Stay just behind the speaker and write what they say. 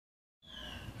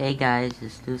Hey guys,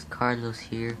 it's Luis Carlos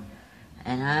here,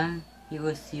 and I'm here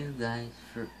with you guys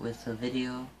with a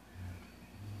video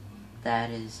that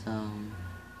is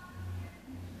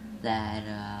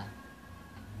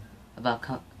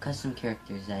about custom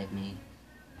characters that I've made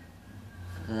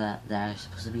that are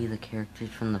supposed to be the characters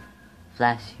from the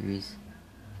Flash series.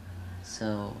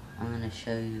 So I'm gonna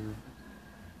show you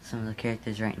some of the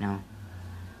characters right now.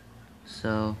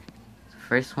 So the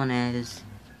first one is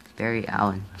Barry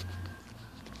Allen.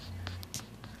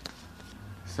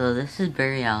 So this is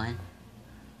Barry Allen.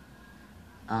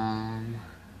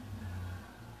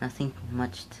 Nothing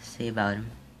much to say about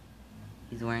him.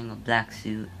 He's wearing a black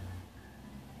suit.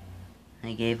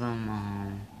 I gave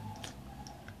him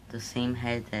the same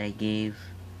head that I gave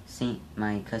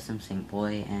my custom Saint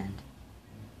Boy and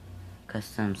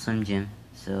custom Slim Jim.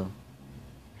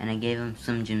 And I gave him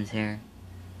Slim Jim's hair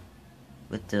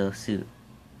with the suit.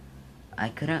 I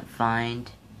couldn't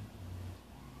find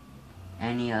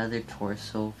any other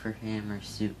torso for him or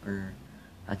suit or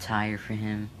attire for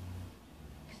him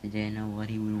because I didn't know what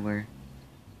he would wear.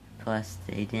 Plus,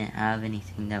 they didn't have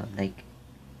anything that would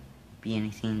be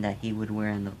anything that he would wear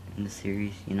in the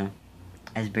series,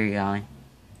 as Barry Allen.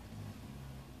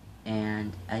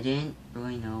 And I didn't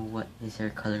really know what his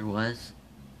hair color was,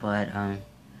 but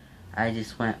I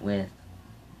just went with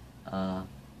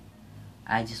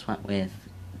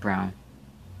brown.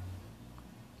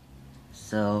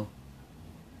 So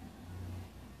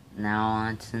now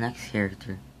on to the next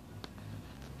character.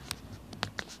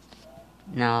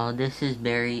 Now this is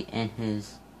Barry in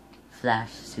his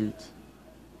Flash suit.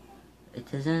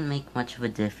 It doesn't make much of a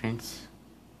difference,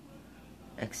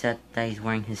 except that he's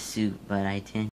wearing his suit, but I didn't